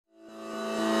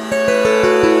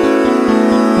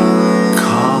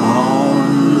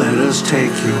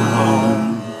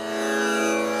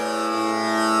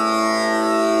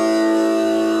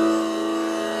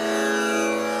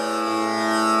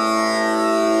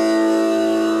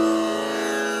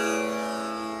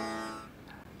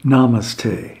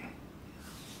Namaste.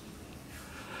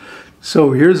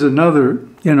 So here's another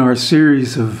in our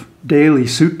series of daily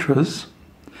sutras.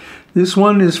 This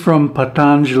one is from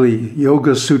Patañjali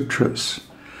Yoga-Sūtras,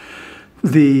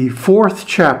 the fourth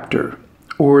chapter,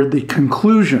 or the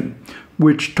conclusion,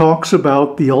 which talks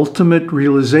about the ultimate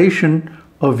realization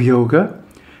of yoga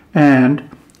and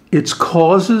its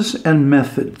causes and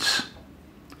methods.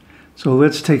 So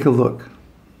let's take a look.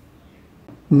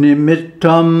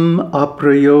 Nimittam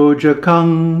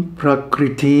aprayojakaṁ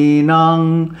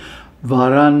prakṛtīnāṁ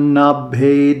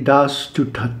varannabhedastu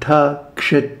tataḥ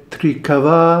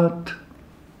kṣetrikavat.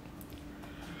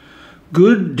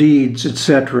 Good deeds,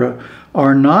 etc.,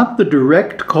 are not the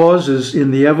direct causes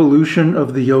in the evolution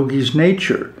of the yogi's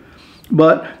nature,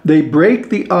 but they break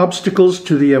the obstacles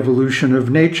to the evolution of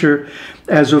nature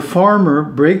as a farmer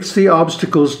breaks the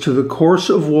obstacles to the course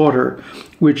of water,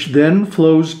 which then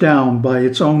flows down by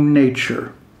its own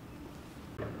nature.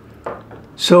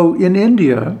 So in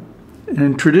India,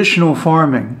 in traditional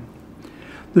farming,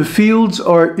 the fields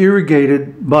are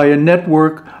irrigated by a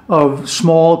network of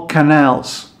small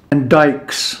canals and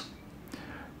dikes.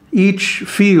 Each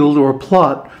field or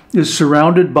plot is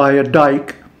surrounded by a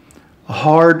dike, a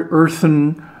hard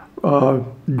earthen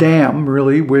dam,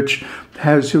 really, which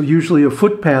has usually a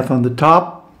footpath on the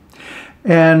top.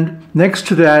 And next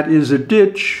to that is a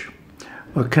ditch,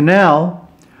 a canal,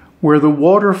 where the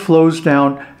water flows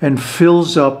down and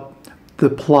fills up the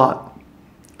plot.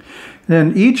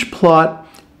 Then each plot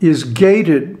is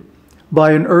gated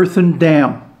by an earthen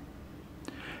dam.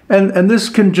 And this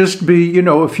can just be,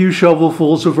 a few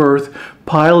shovelfuls of earth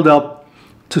piled up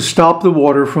to stop the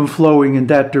water from flowing in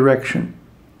that direction.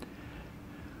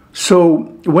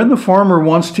 So when the farmer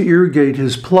wants to irrigate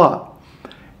his plot,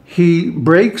 he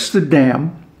breaks the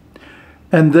dam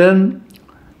and then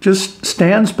just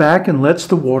stands back and lets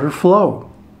the water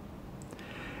flow.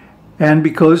 And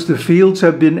because the fields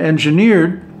have been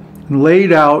engineered,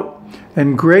 laid out,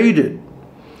 and graded,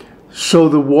 so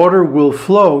the water will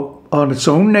flow on its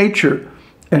own nature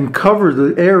and cover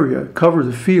the area, cover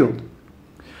the field.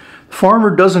 The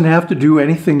farmer doesn't have to do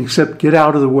anything except get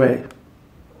out of the way.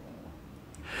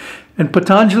 And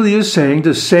Patanjali is saying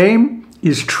the same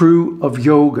is true of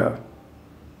yoga.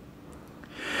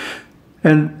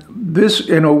 And this,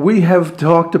 we have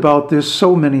talked about this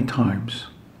so many times,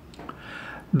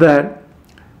 that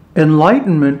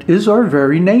enlightenment is our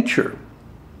very nature.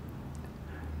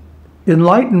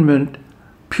 Enlightenment,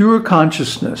 pure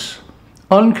consciousness,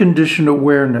 unconditioned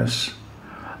awareness,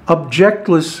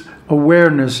 objectless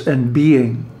awareness and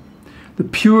being, the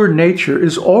pure nature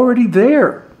is already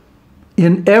there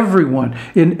in everyone,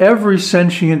 in every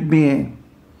sentient being.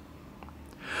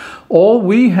 All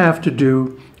we have to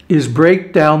do is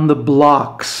break down the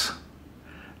blocks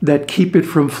that keep it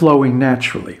from flowing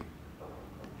naturally.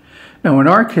 Now, in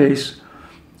our case,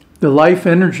 the life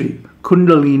energy,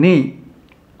 Kundalini,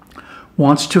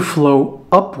 wants to flow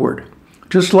upward.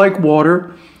 Just like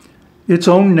water, its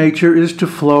own nature is to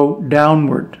flow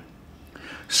downward.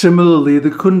 Similarly, the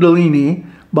Kundalini,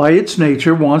 by its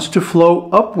nature, wants to flow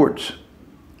upwards.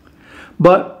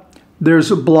 But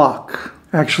there's a block.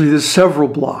 Actually, there's several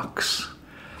blocks.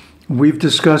 We've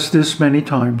discussed this many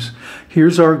times.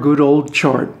 Here's our good old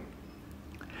chart.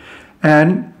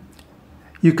 And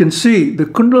you can see the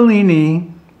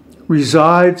Kundalini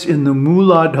resides in the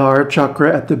Muladhara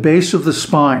chakra at the base of the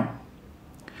spine,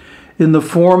 in the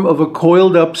form of a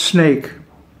coiled up snake,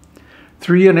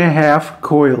 3.5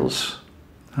 coils.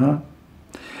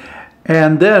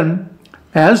 And then,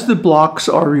 as the blocks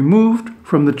are removed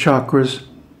from the chakras,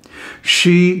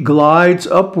 she glides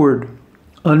upward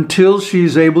until she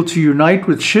is able to unite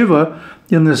with Shiva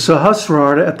in the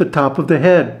Sahasrara at the top of the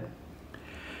head.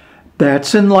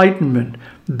 That's enlightenment.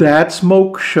 That's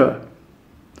moksha.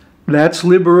 That's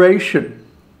liberation.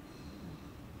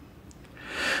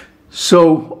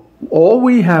 So all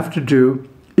we have to do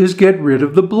is get rid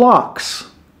of the blocks.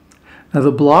 Now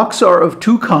the blocks are of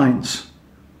two kinds.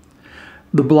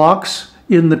 The blocks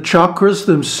in the chakras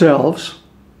themselves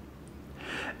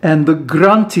and the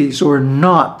granthis or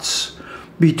knots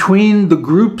between the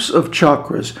groups of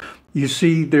chakras. You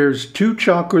see there's 2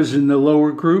 chakras in the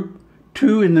lower group,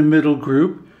 2 in the middle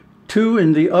group, 2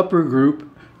 in the upper group,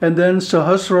 and then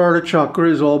Sahasrara chakra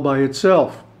is all by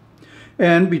itself.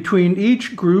 And between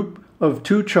each group of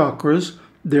 2 chakras,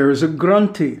 there is a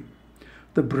granthi.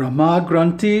 The Brahma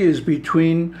granthi is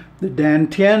between the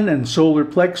Dantian and solar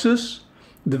plexus.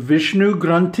 The Vishnu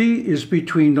granthi is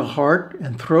between the heart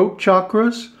and throat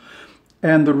chakras.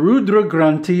 And the Rudra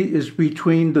granthi is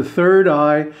between the third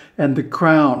eye and the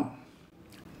crown.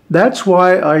 That's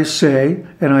why I say,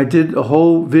 and I did a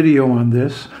whole video on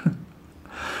this,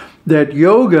 that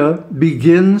yoga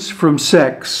begins from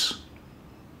sex,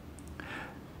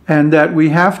 and that we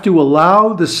have to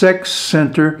allow the sex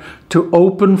center to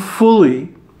open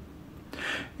fully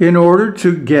in order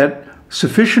to get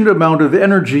sufficient amount of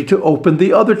energy to open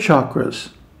the other chakras.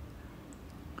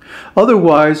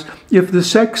 Otherwise, if the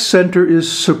sex center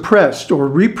is suppressed or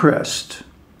repressed,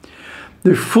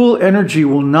 the full energy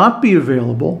will not be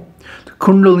available, the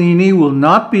kundalini will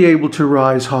not be able to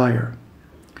rise higher,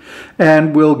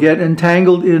 and will get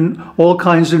entangled in all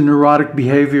kinds of neurotic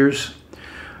behaviors,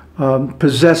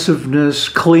 possessiveness,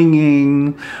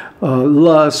 clinging,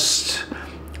 lust,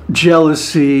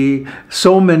 jealousy,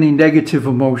 so many negative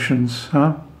emotions.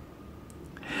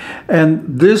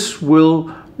 And this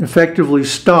will effectively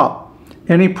stop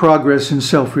any progress in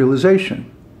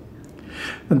self-realization.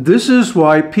 And this is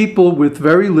why people with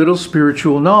very little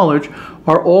spiritual knowledge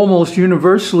are almost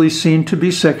universally seen to be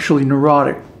sexually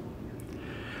neurotic.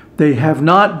 They have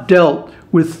not dealt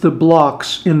with the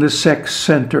blocks in the sex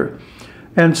center.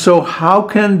 And so how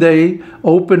can they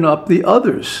open up the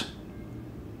others?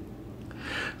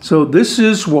 So this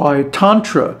is why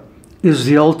Tantra is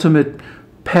the ultimate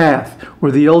path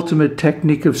or the ultimate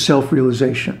technique of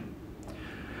self-realization.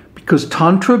 Because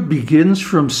Tantra begins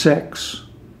from sex.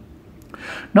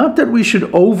 Not that we should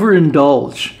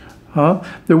overindulge.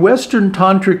 The Western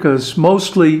Tantrikas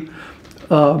mostly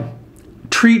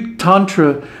treat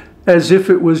Tantra as if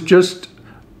it was just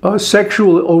a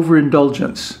sexual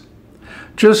overindulgence.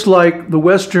 Just like the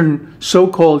Western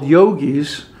so-called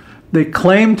yogis, they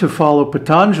claim to follow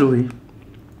Patanjali,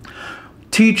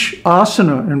 teach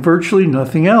asana and virtually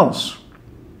nothing else.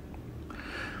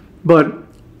 But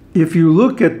if you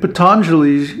look at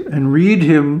Patanjali and read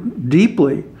him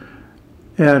deeply,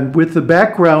 and with the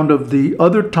background of the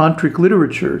other tantric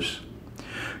literatures,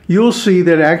 you'll see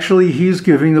that actually he's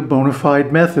giving the bona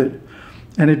fide method.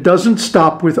 And it doesn't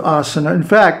stop with asana. In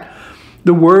fact,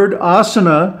 the word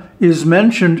asana is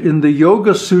mentioned in the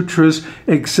Yoga-Sūtras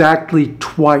exactly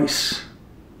twice.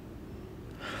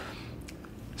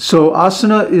 So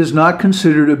asana is not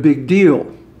considered a big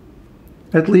deal,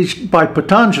 at least by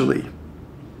Patanjali.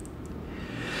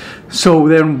 So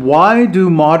then why do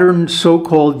modern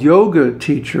so-called yoga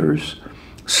teachers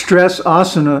stress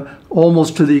asana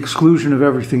almost to the exclusion of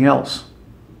everything else?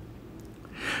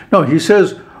 No, he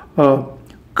says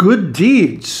good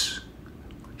deeds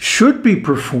should be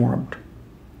performed.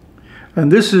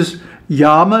 And this is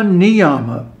yama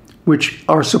niyama, which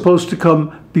are supposed to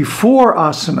come before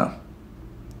asana.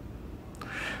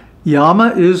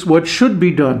 Yama is what should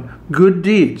be done, good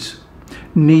deeds.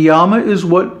 Niyama is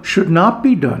what should not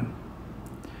be done.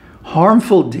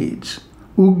 Harmful deeds,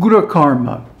 ugra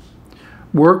karma,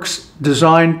 works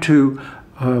designed to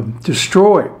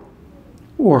destroy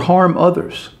or harm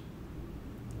others.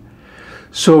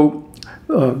 So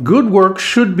good works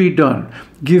should be done,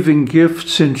 giving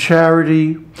gifts in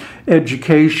charity,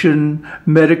 education,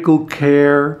 medical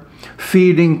care,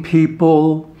 feeding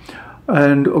people,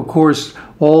 and of course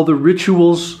all the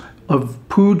rituals of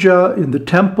puja in the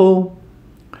temple,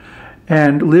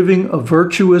 and living a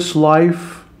virtuous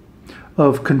life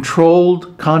of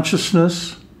controlled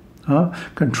consciousness,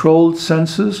 controlled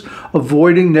senses,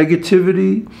 avoiding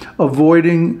negativity,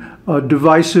 avoiding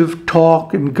divisive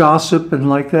talk and gossip and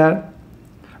like that,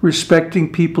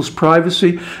 respecting people's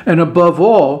privacy, and above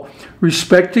all,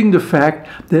 respecting the fact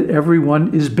that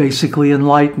everyone is basically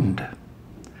enlightened.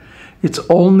 It's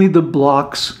only the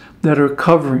blocks that are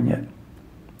covering it.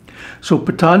 So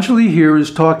Patanjali here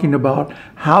is talking about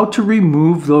how to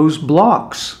remove those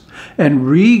blocks and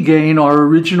regain our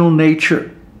original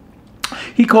nature.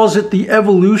 He calls it the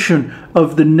evolution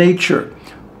of the nature,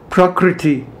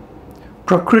 prakriti.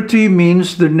 Prakriti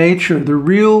means the nature, the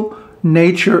real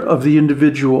nature of the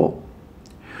individual,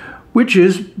 which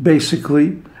is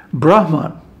basically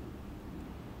Brahman.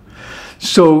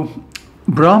 So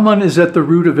Brahman is at the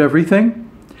root of everything,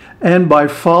 and by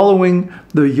following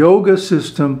the yoga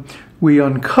system, we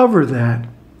uncover that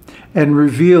and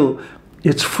reveal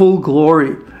its full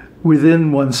glory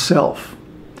within oneself.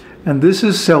 And this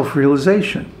is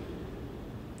self-realization.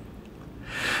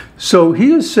 So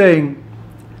he is saying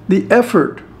the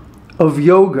effort of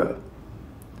yoga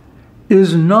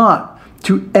is not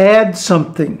to add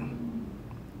something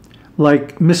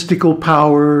like mystical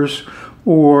powers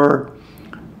or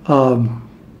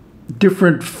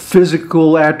different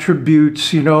physical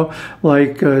attributes,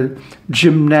 like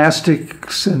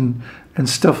gymnastics and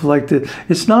stuff like that.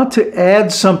 It's not to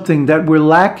add something that we're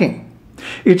lacking.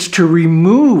 It's to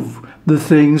remove the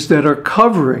things that are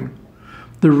covering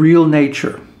the real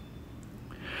nature.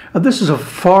 This is a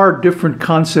far different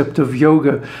concept of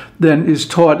yoga than is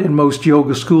taught in most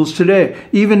yoga schools today,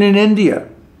 even in India.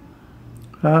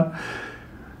 That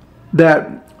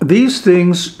these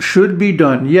things should be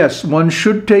done. Yes, one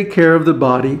should take care of the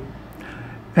body,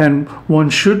 and one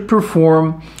should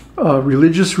perform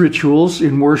religious rituals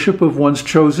in worship of one's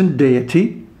chosen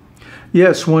deity.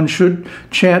 Yes, one should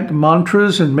chant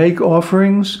mantras and make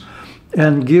offerings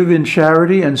and give in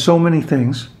charity and so many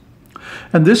things.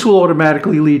 And this will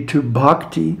automatically lead to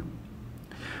bhakti.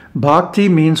 Bhakti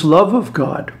means love of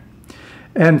God.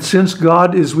 And since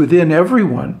God is within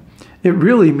everyone, it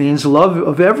really means love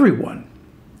of everyone.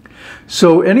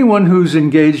 So anyone who's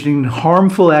engaged in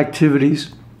harmful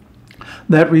activities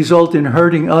that result in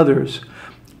hurting others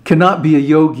cannot be a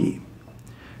yogi.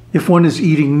 If one is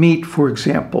eating meat, for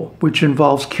example, which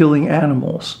involves killing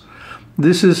animals,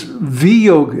 this is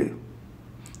viyoga.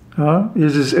 It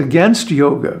is against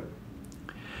yoga.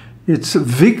 It's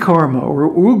vikarma or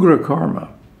ugra karma,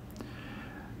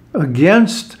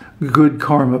 against good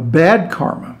karma, bad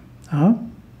karma.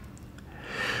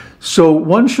 So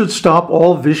one should stop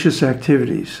all vicious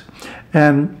activities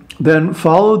and then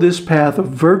follow this path of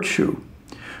virtue,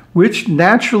 which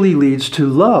naturally leads to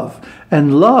love.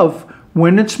 And love,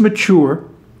 when it's mature,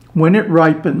 when it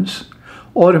ripens,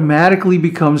 automatically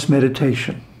becomes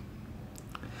meditation.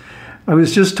 I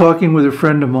was just talking with a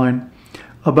friend of mine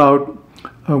about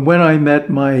when I met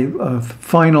my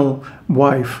final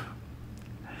wife,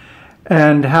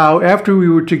 and how after we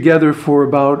were together for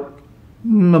about a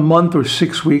month or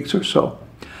 6 weeks or so,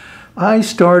 I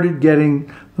started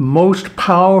getting the most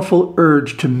powerful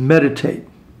urge to meditate.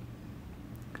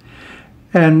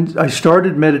 And I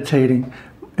started meditating,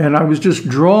 and I was just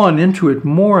drawn into it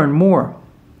more and more,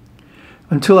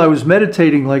 until I was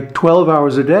meditating like 12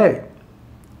 hours a day.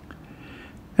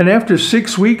 And after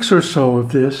 6 weeks or so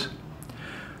of this,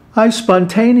 I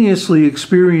spontaneously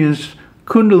experienced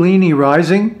Kundalini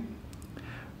rising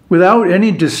without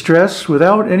any distress,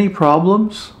 without any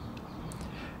problems.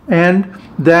 And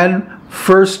then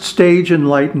first stage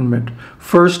enlightenment,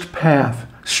 first path,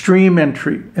 stream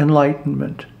entry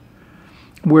enlightenment,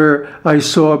 where I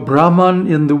saw Brahman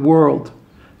in the world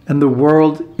and the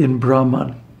world in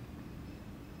Brahman.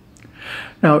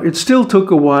 Now, it still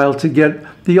took a while to get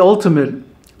the ultimate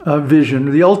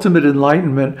vision, the ultimate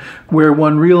enlightenment, where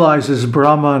one realizes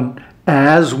Brahman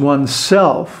as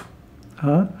oneself.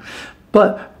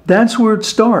 But that's where it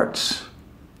starts.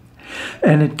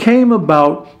 And it came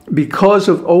about because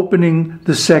of opening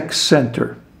the sex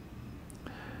center.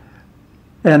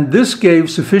 And this gave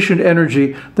sufficient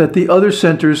energy that the other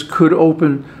centers could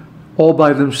open all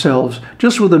by themselves,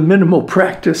 just with a minimal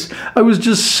practice. I was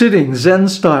just sitting, Zen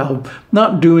style,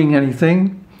 not doing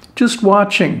anything, just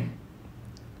watching,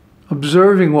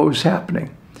 observing what was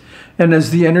happening. And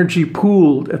as the energy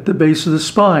pooled at the base of the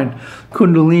spine,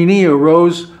 Kundalini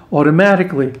arose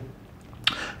automatically.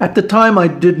 At the time, I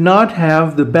did not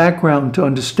have the background to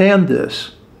understand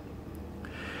this.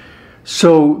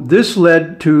 So this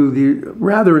led to the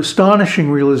rather astonishing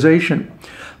realization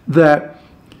that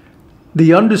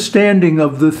the understanding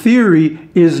of the theory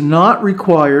is not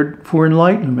required for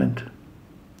enlightenment.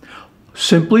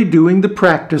 Simply doing the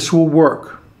practice will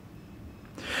work.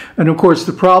 And of course,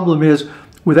 the problem is,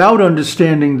 without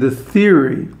understanding the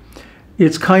theory,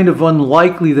 it's kind of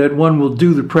unlikely that one will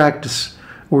do the practice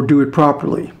or do it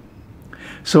properly.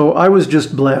 So I was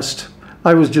just blessed.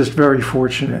 I was just very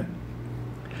fortunate.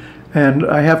 And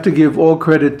I have to give all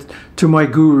credit to my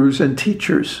gurus and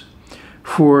teachers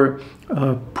for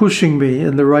pushing me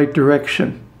in the right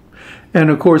direction. And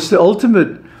of course, the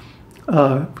ultimate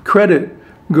credit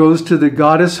goes to the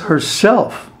goddess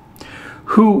herself,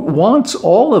 who wants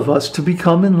all of us to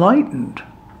become enlightened.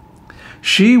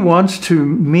 She wants to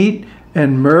meet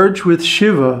and merge with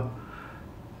Shiva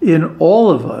in all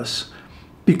of us,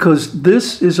 because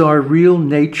this is our real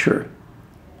nature.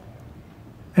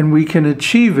 And we can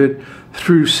achieve it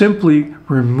through simply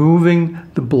removing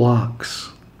the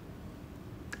blocks.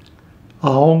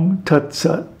 Aum Tat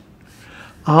Sat.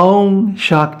 Aum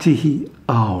Shakti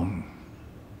Aum.